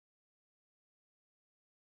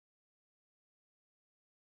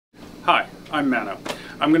Hi, I'm Mano.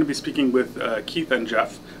 I'm going to be speaking with Keith and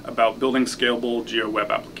Jeff about building scalable Geo web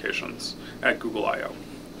applications at Google I/O.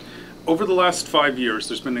 Over the last 5 years,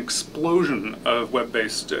 there's been an explosion of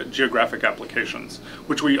web-based geographic applications,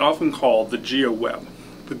 which we often call the Geo web.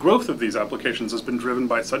 The growth of these applications has been driven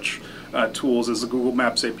by such tools as the Google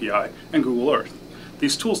Maps API and Google Earth.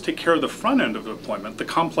 These tools take care of the front end of deployment, the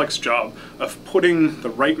complex job of putting the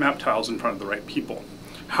right map tiles in front of the right people.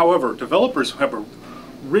 However, developers who have a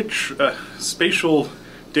rich spatial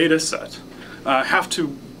data set have to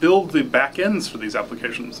build the back ends for these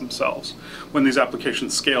applications themselves. When these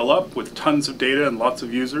applications scale up with tons of data and lots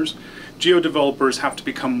of users, Geo developers have to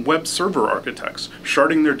become web server architects,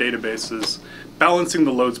 sharding their databases, balancing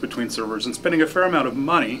the loads between servers, and spending a fair amount of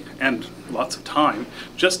money and lots of time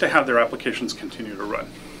just to have their applications continue to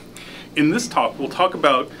run. In this talk, we'll talk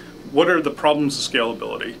about what are the problems of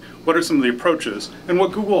scalability, what are some of the approaches, and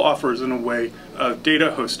what Google offers in a way of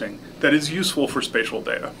data hosting that is useful for spatial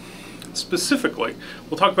data. Specifically,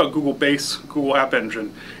 we'll talk about Google Base, Google App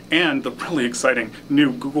Engine, and the really exciting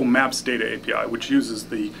new Google Maps Data API, which uses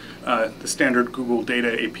the standard Google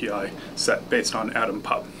Data API set based on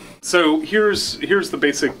AtomPub. So here's the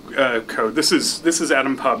basic code. This is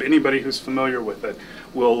AtomPub. Anybody who's familiar with it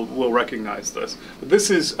will recognize this. But this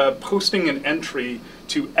is posting an entry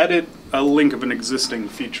to edit a link of an existing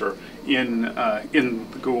feature in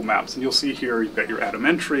the Google Maps. And you'll see here you've got your Atom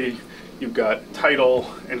entry, you've got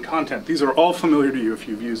title and content. These are all familiar to you if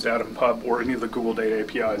you've used AtomPub or any of the Google Data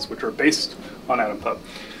APIs, which are based on AtomPub.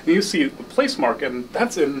 And you see the place mark, and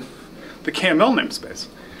that's in the KML namespace.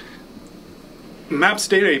 Maps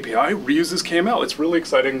Data API reuses KML. It's really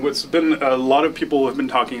exciting. It's been a lot of people have been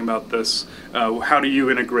talking about this. How do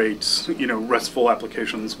you integrate, RESTful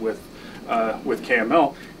applications with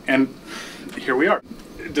KML? And here we are.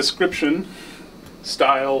 Description,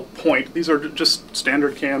 style, point. These are just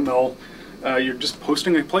standard KML. You're just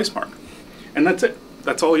posting a place mark, and that's it.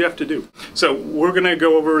 That's all you have to do. So we're going to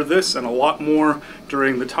go over this and a lot more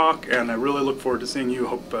during the talk, and I really look forward to seeing you.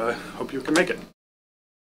 Hope you can make it.